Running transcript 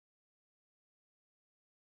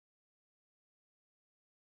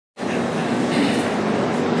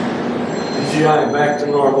GI back to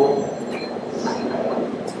normal.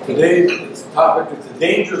 Today's topic is the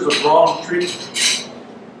dangers of wrong treatment.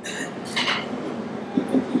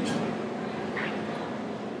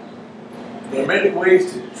 There are many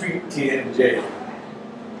ways to treat TMJ.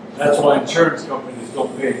 That's why insurance companies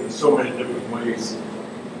don't pay in so many different ways.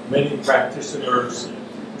 Many practitioners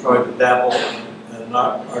try to dabble and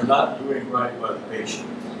are not doing right by the patient.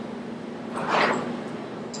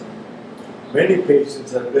 Many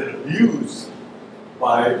patients have been abused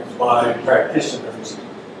by practitioners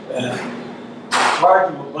and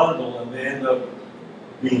charge them a bundle and they end up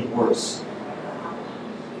being worse.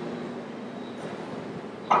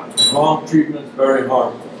 Wrong treatment is very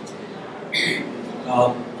harmful.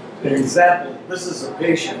 An example, this is a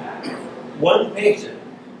patient, one patient,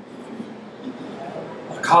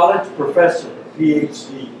 a college professor, a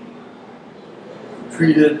PhD,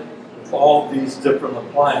 treated with all these different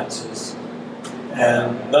appliances,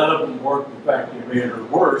 and none of them worked. In fact, they made her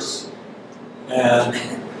worse, and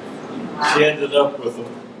she ended up with a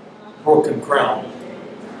broken crown.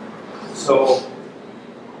 So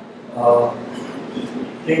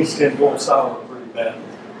things can go sour pretty badly.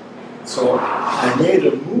 So I made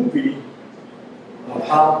a movie of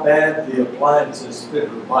how bad the appliances fit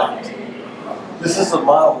her bite. This is a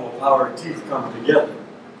model of how her teeth come together.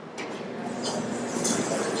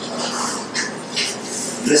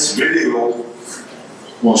 This video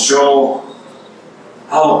will show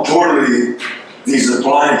how poorly these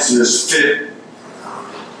appliances fit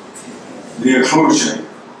the occlusion.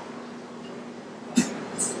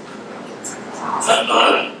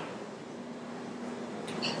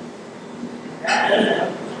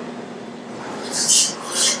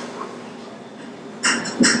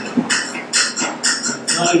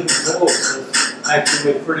 Not even close. It's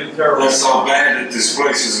actually pretty terrible. That's how bad it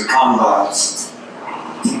displaces the condyles.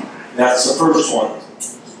 That's the first one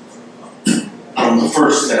from the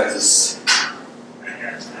first dentist.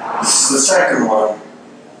 This is the second one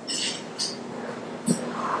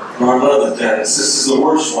from another dentist. This is the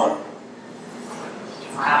worst one.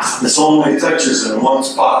 This only touches in one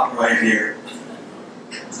spot right here.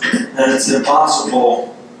 And it's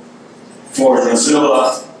impossible for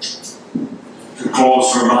Nazilla to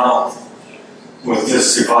close her mouth with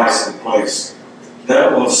this device in place.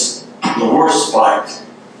 That was the worst bite.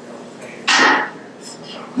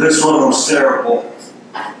 This one was terrible.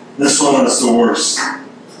 This one is the worst.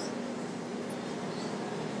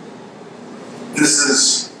 This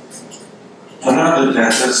is another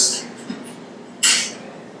dentist.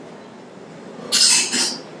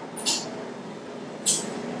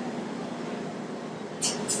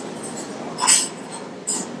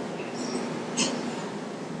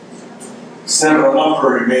 Instead of an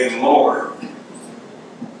upper, he made lower.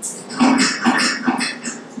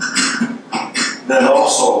 That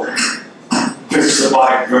also fits the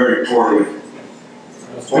bite very poorly.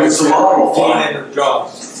 Fits the model fine, in her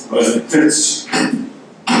jaws, but it fits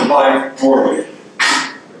the bite poorly.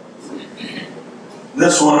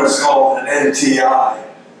 This one is called an NTI.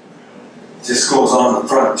 It just goes on the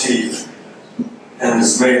front teeth and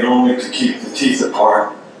is made only to keep the teeth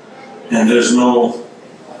apart. And there's no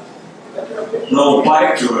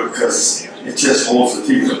bite to it because it just holds the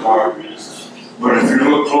teeth apart. But if you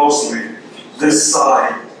look closely, this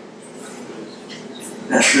side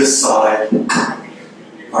and this side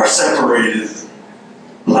are separated,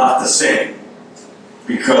 not the same,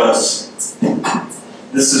 because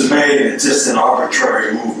this is made, it's just an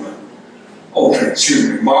arbitrary movement.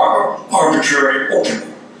 Arbitrary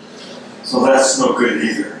opening. So that's no good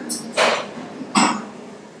either.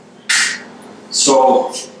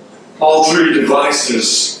 So all three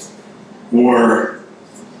devices were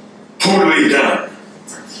poorly done.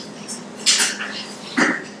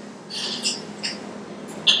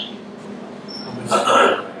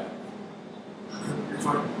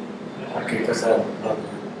 Okay, because I have another.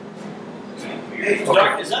 Hey,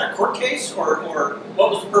 Doc, is that a court case, or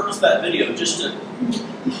what was the purpose of that video? Just to,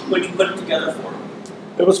 what you put it together for?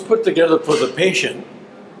 It was put together for the patient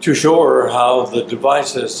to show her how the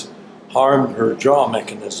devices harmed her jaw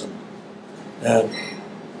mechanism. And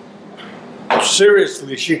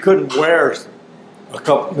seriously, she couldn't wear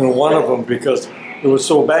one of them because it was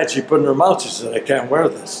so bad. She put in her mouth, she said, I can't wear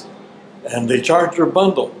this. And they charged her a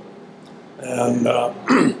bundle. And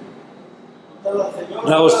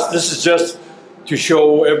this is just to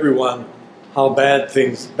show everyone how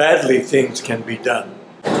badly things can be done.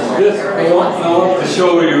 I want to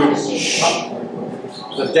show you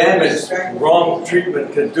the damage wrong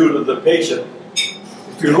treatment can do to the patient.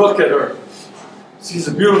 If you look at her, she's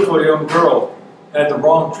a beautiful young girl, had the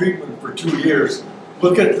wrong treatment for 2 years.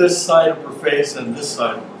 Look at this side of her face and this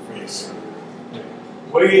side of her face.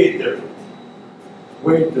 way different.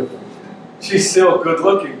 Way different. She's still good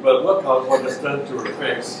looking, but look how what it's done to her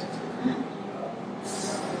face.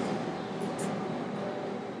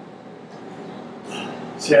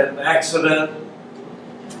 She had an accident,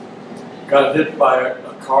 got hit by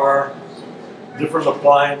a car, different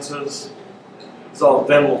appliances. It's all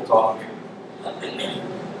dental talk.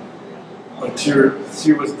 But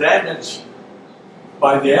she was damaged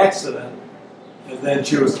by the accident, and then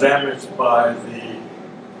she was damaged by the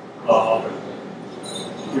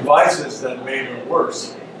devices that made her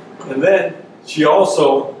worse. And then she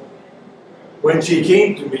also, when she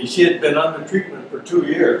came to me, she had been under treatment for 2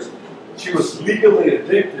 years. She was legally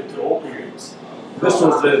addicted to opioids. This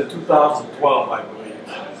was in 2012, I believe.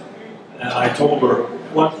 And I told her,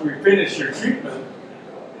 once we finish your treatment,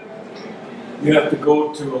 you have to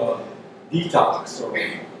go to a detox or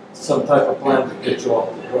some type of plan to get you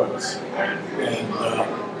off the drugs. And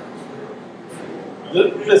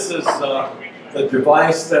this is the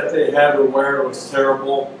device that they had her wear was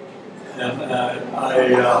terrible. And I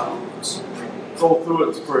go through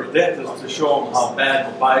it for a dentist to show him how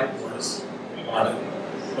bad the bite was on it.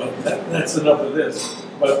 But that's enough of this.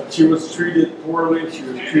 But she was treated poorly, she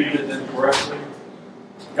was treated incorrectly,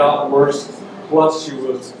 got worse, plus she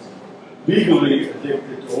was legally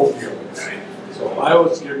addicted to opioids. So I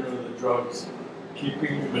was giving her the drugs,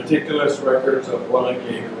 keeping meticulous records of what I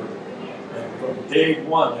gave her. And from day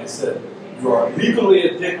one, I said, you are legally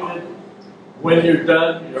addicted. When you're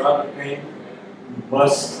done, you're out of pain, you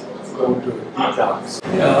must go to a detox.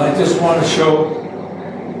 Yeah, I just want to show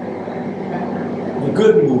the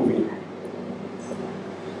good movie.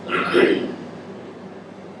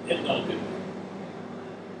 It's not good.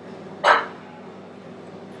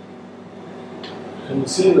 Can you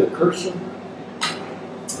see the cursor?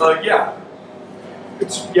 Yeah.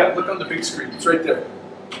 Yeah, look on the big screen. It's right there.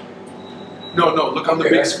 No, look on the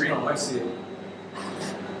big screen. No, I see it.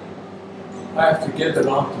 I have to get it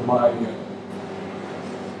onto my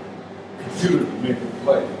computer to make it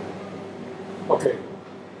play. Okay.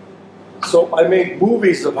 So I made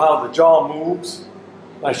movies of how the jaw moves.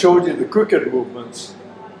 I showed you the crooked movements.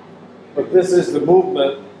 But this is the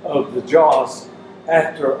movement of the jaws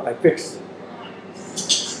after I fixed it.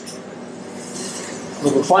 So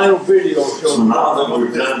the final video shows. So now that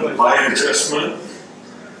we've done the bite adjustment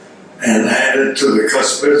and added to the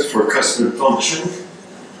cuspids for cuspid function,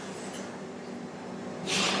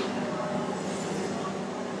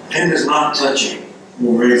 pen is not touching.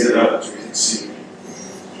 We'll raise it up so we can see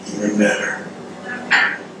even better.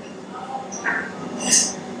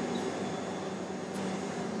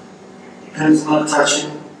 Pen's not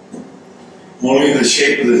touching. Only the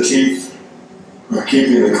shape of the teeth are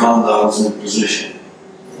keeping the condyles in position.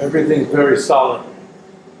 Everything's very solid.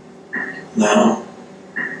 Now,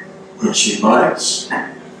 when she bites,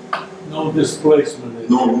 No displacement.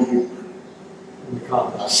 no movement, In the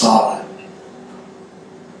condyle. solid.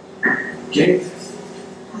 Okay?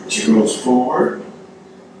 When she goes forward,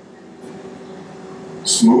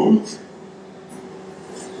 smooth.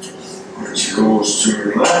 When she goes to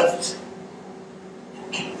her left,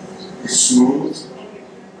 it's smooth,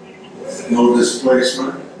 no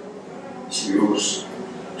displacement. She goes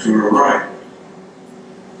to her right,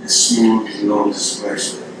 it's smooth, no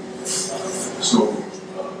displacement. So,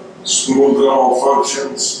 smooth in all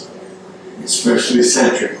functions, especially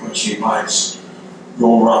centric when she bites,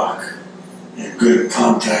 no rock, and good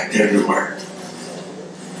contact everywhere.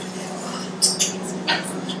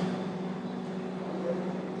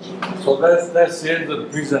 So that's the end of the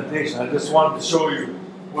presentation. I just wanted to show you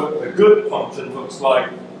what the good function looks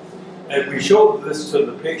like. And we show this to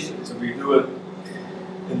the patients, and we do it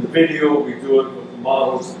in the video, we do it with the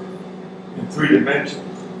models in 3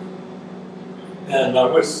 dimensions. And I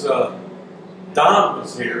wish Don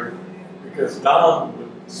was here, because Don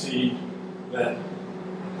would see that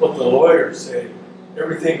what the lawyers say,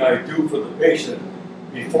 everything I do for the patient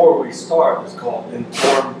before we start is called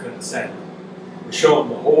informed consent. We show them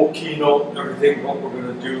the whole keynote, everything, what we're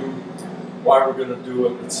going to do, why we're going to do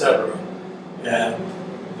it, etc. And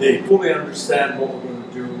they fully understand what we're going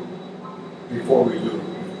to do before we do it.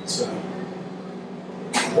 It's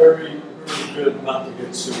very, very good not to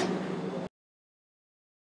get sued.